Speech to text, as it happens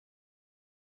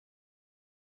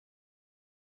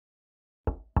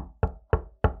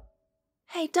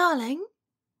Hey, darling.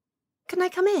 Can I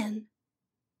come in?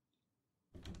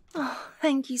 Oh,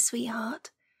 thank you,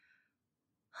 sweetheart.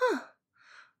 Huh.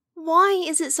 Why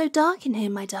is it so dark in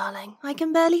here, my darling? I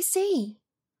can barely see.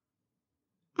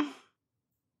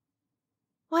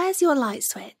 Where's your light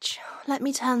switch? Let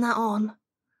me turn that on.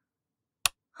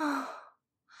 Oh,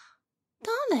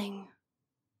 darling,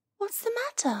 what's the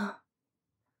matter?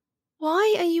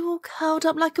 Why are you all curled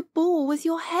up like a ball with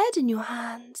your head in your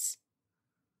hands?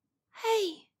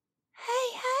 Hey,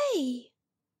 hey!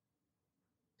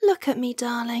 Look at me,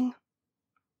 darling.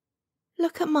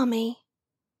 Look at Mummy.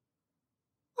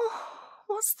 Oh,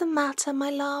 what's the matter,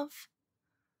 my love?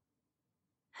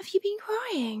 Have you been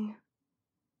crying?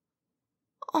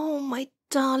 Oh, my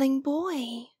darling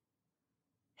boy.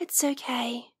 It's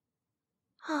okay.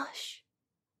 Hush,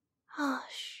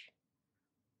 hush.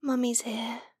 Mummy's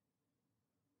here.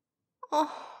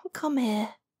 Oh, come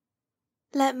here.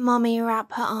 Let Mummy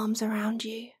wrap her arms around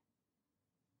you.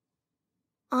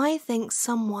 I think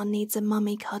someone needs a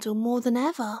mummy cuddle more than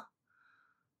ever.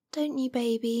 Don't you,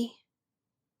 baby?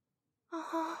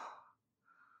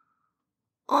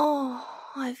 Oh,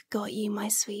 I've got you, my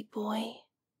sweet boy.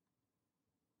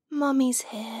 Mummy's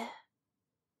here.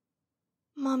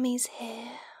 Mummy's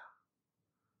here.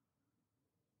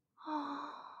 Oh.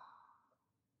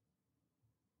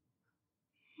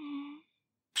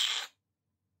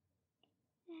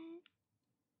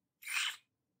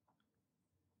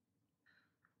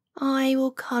 I will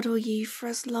cuddle you for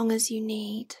as long as you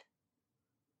need.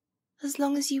 As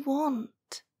long as you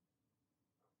want.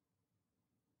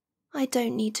 I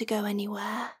don't need to go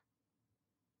anywhere.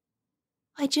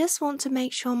 I just want to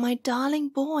make sure my darling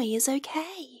boy is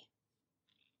okay.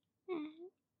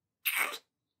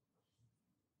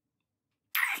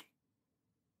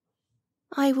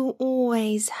 I will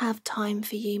always have time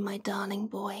for you, my darling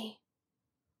boy.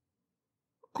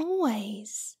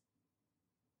 Always.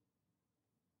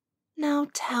 Now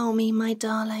tell me, my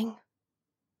darling,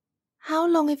 how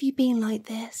long have you been like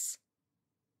this?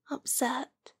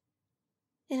 Upset?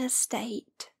 In a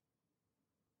state?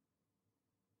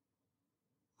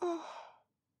 Oh.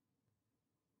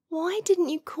 Why didn't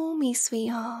you call me,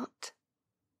 sweetheart?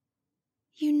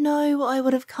 You know I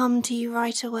would have come to you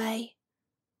right away.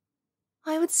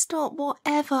 I would stop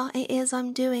whatever it is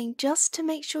I'm doing just to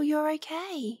make sure you're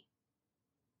okay.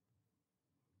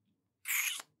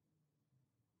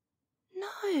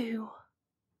 No.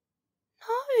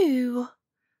 No.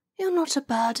 You're not a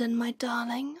burden, my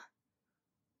darling.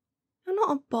 You're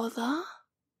not a bother.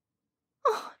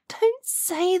 Oh, don't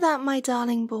say that, my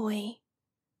darling boy.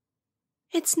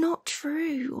 It's not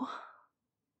true.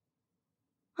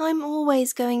 I'm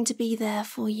always going to be there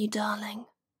for you, darling.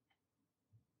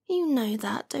 You know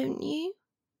that, don't you?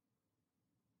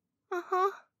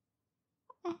 Uh-huh.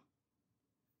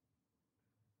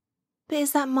 But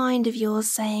is that mind of yours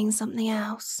saying something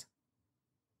else?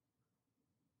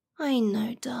 I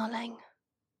know, darling.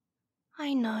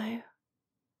 I know.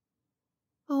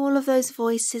 All of those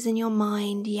voices in your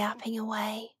mind yapping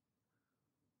away.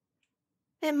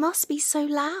 It must be so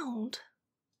loud.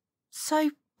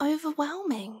 So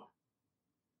overwhelming.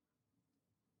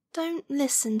 Don't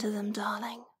listen to them,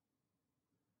 darling.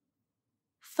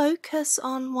 Focus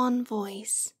on one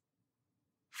voice.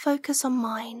 Focus on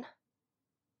mine.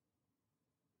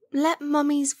 Let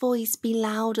Mummy's voice be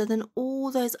louder than all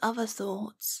those other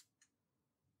thoughts.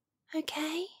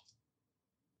 Okay?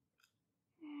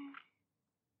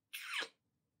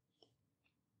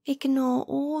 Ignore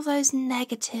all those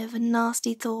negative and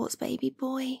nasty thoughts, baby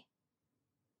boy.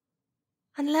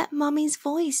 And let Mummy's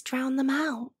voice drown them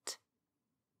out.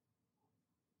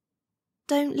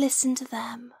 Don't listen to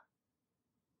them.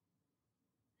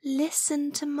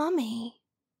 Listen to Mummy.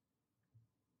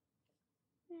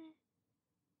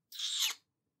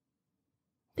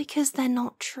 Because they're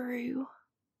not true.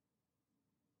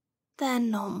 They're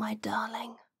not, my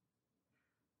darling.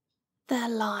 They're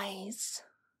lies.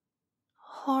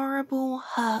 Horrible,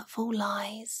 hurtful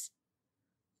lies.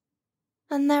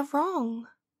 And they're wrong.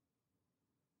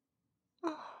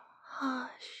 Oh,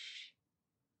 hush.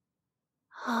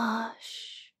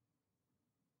 Hush.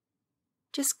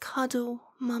 Just cuddle,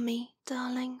 Mummy,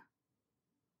 darling.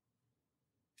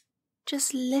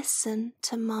 Just listen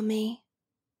to Mummy.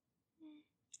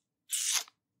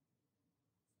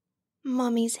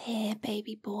 Mummy's here,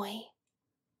 baby boy.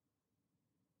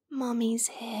 Mummy's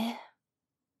here.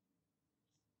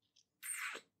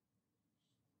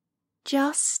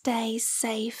 Just stay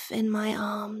safe in my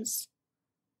arms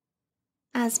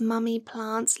as Mummy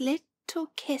plants little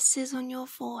kisses on your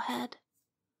forehead.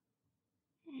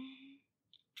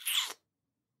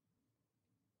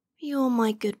 You're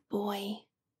my good boy.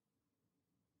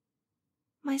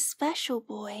 my special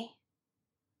boy,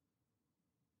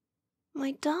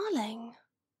 my darling.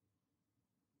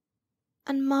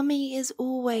 And Mummy is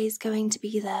always going to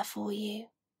be there for you.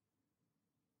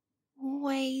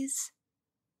 Always,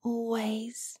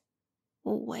 always,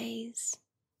 always.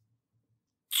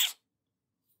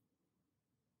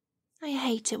 I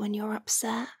hate it when you're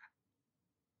upset.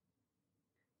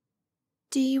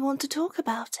 Do you want to talk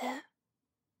about it?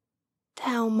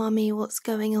 Tell Mummy what's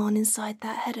going on inside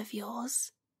that head of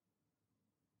yours.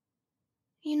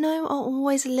 You know I'll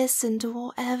always listen to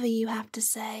whatever you have to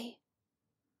say.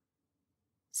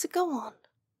 So go on.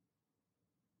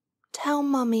 Tell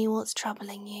Mummy what's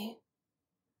troubling you.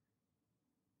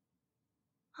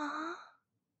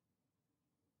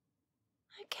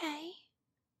 Okay.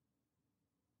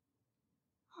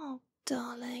 Oh,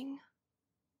 darling.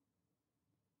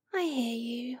 I hear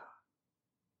you.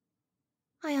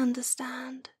 I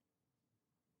understand.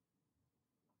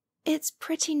 It's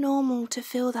pretty normal to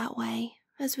feel that way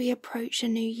as we approach a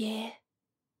new year.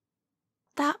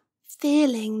 That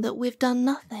feeling that we've done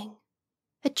nothing,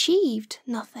 achieved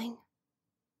nothing.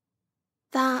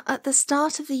 That at the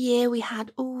start of the year we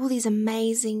had all these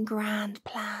amazing grand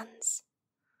plans,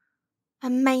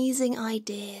 amazing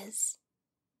ideas,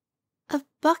 a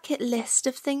bucket list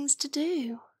of things to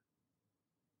do.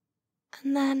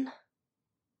 And then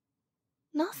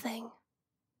nothing.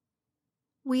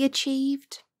 We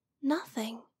achieved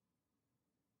nothing.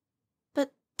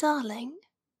 But, darling,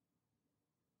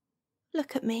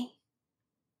 look at me.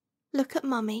 Look at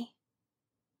Mummy.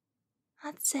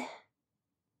 That's it.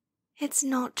 It's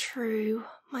not true,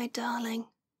 my darling.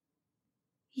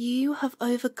 You have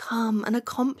overcome and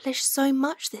accomplished so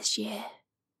much this year.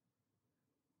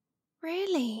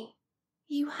 Really,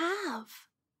 you have.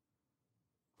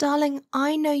 Darling,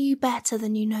 I know you better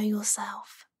than you know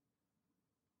yourself.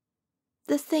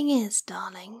 The thing is,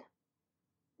 darling,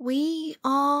 we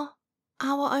are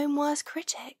our own worst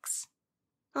critics,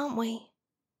 aren't we?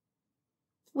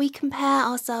 We compare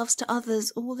ourselves to others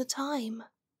all the time.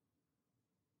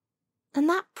 And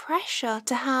that pressure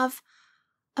to have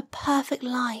a perfect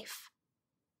life,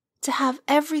 to have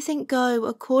everything go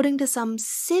according to some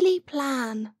silly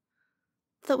plan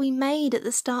that we made at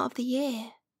the start of the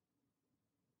year,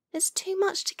 it's too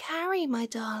much to carry, my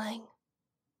darling.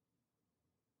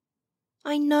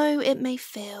 I know it may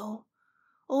feel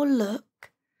or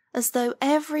look as though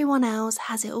everyone else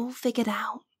has it all figured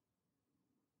out,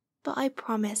 but I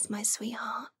promise, my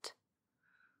sweetheart,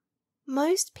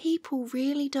 most people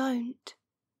really don't.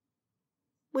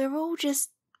 We're all just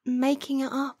making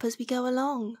it up as we go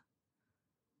along.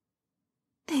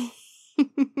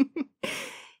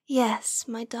 Yes,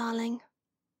 my darling,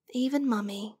 even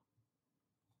Mummy.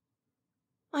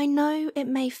 I know it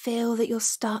may feel that you're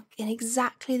stuck in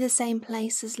exactly the same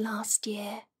place as last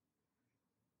year.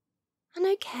 And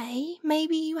okay,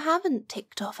 maybe you haven't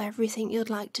ticked off everything you'd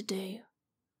like to do.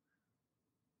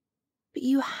 But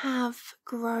you have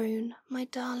grown, my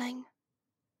darling.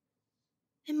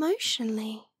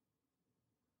 Emotionally.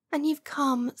 And you've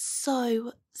come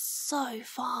so, so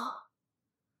far.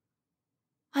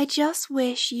 I just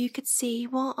wish you could see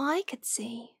what I could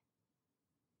see.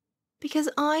 Because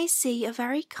I see a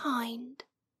very kind,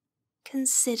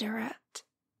 considerate,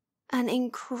 and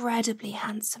incredibly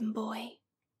handsome boy.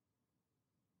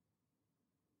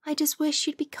 I just wish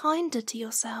you'd be kinder to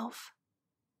yourself.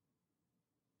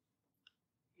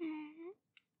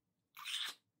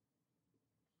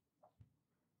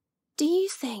 Do you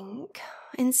think,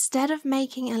 instead of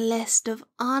making a list of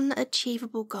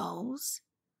unachievable goals,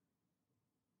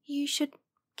 you should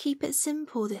keep it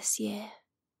simple this year?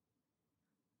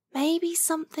 Maybe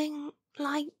something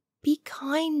like be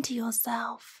kind to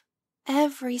yourself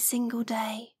every single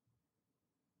day.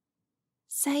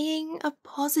 Saying a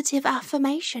positive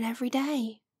affirmation every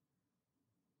day.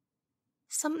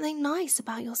 Something nice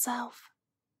about yourself.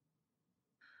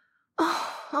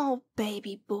 Oh,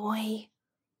 baby boy.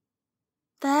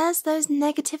 There's those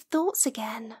negative thoughts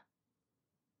again.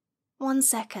 1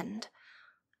 second.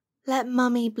 Let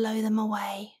Mummy blow them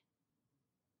away.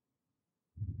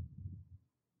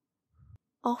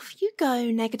 Off you go,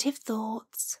 negative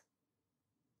thoughts.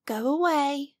 Go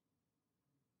away.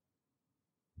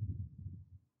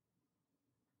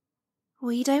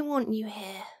 We don't want you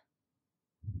here.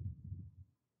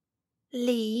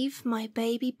 Leave my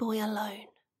baby boy alone.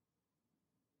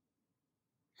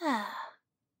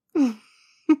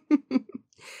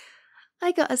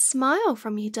 I got a smile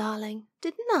from you, darling,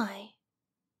 didn't I?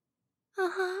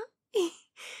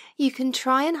 You can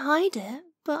try and hide it,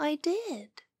 but I did.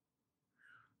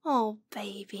 Oh,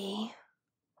 baby.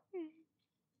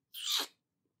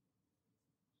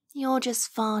 You're just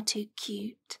far too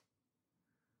cute.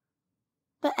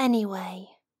 But anyway,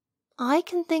 I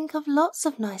can think of lots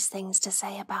of nice things to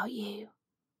say about you.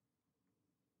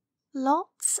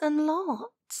 Lots and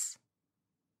lots.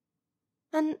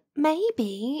 And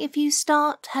maybe if you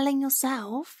start telling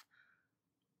yourself,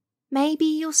 maybe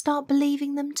you'll start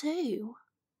believing them too.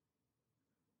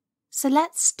 So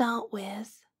let's start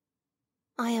with,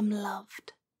 I am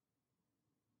loved.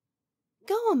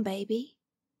 Go on, baby.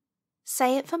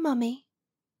 Say it for Mummy.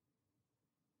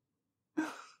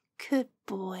 Good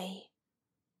boy.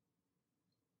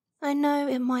 I know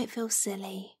it might feel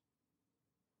silly,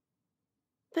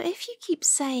 but if you keep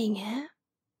saying it,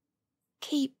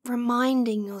 keep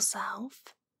reminding yourself,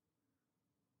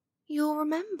 you'll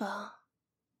remember.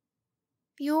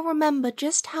 You'll remember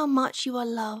just how much you are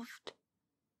loved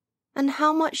and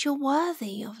how much you're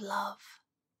worthy of love.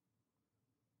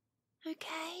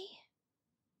 Okay?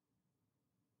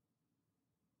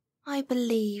 I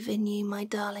believe in you, my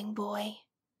darling boy.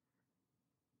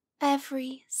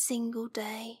 Every single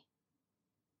day.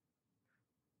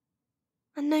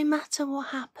 And no matter what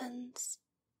happens,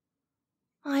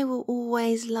 I will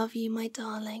always love you, my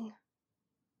darling.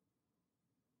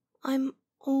 I'm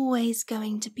always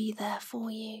going to be there for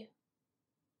you.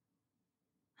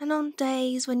 And on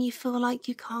days when you feel like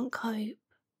you can't cope,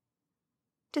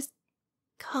 just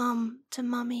come to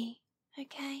Mummy,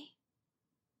 okay?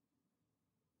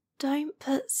 Don't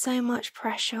put so much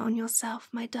pressure on yourself,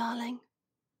 my darling.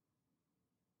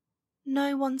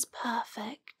 No one's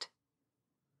perfect.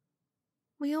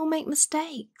 We all make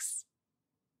mistakes.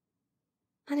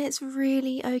 And it's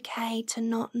really okay to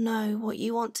not know what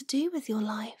you want to do with your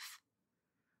life,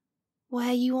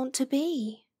 where you want to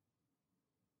be,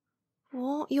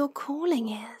 what your calling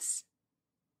is.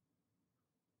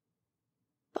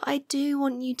 But I do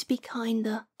want you to be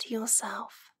kinder to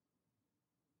yourself.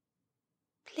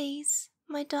 Please,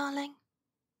 my darling,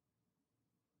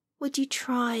 would you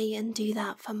try and do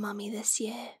that for Mummy this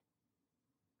year?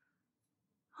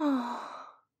 Oh,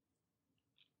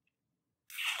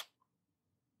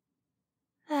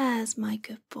 there's my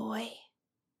good boy.